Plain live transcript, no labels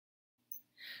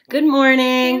Good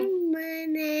morning. Good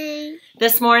morning.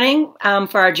 This morning,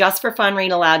 for our Just for Fun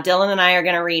Read Aloud, Dylan and I are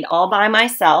going to read All by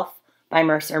Myself by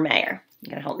Mercer Mayer. You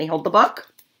going to help me hold the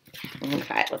book?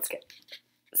 Okay, let's get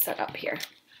set up here.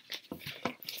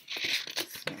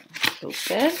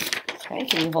 Open. Okay,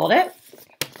 can you hold it?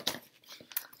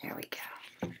 There we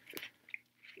go.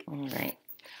 All right.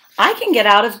 I can get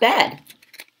out of bed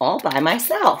all by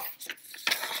myself.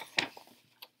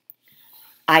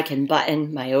 I can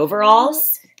button my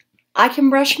overalls. I can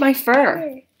brush my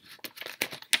fur.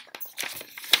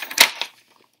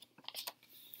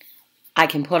 I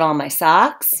can put on my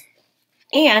socks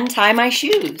and tie my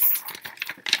shoes.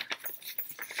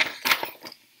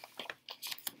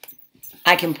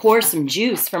 I can pour some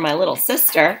juice for my little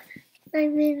sister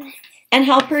and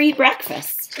help her eat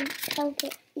breakfast.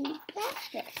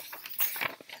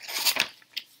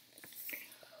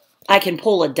 I can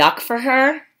pull a duck for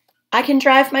her. I can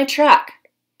drive my truck.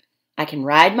 I can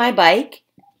ride my bike.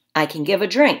 I can give a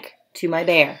drink to my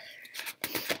bear.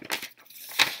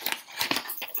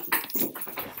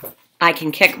 I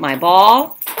can kick my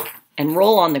ball and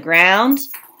roll on the ground.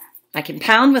 I can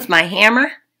pound with my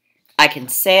hammer. I can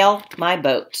sail my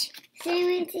boat.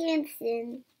 Simon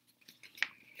Sampson.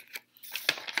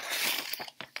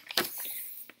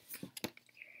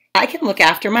 I can look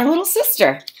after my little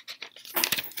sister.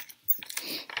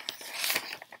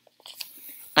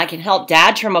 I can help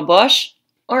Dad trim a bush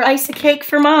or ice a cake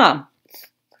for Mom.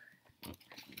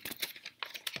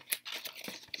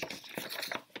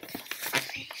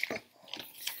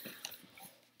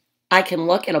 I can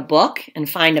look in a book and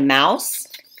find a mouse.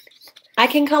 I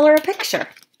can color a picture.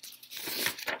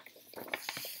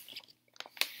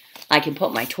 I can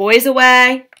put my toys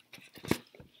away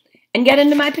and get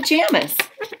into my pajamas.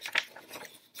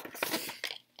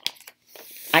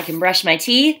 I can brush my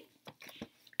teeth.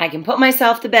 I can put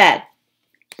myself to bed,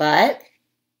 but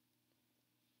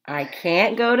I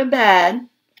can't go to bed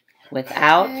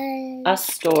without a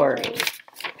story.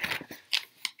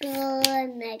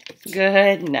 Good night.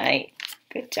 Good night.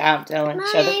 Good job, Dylan.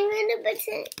 Mommy, I'm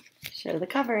gonna Show the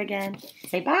cover again.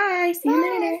 Say bye. See you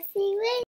later. See you later.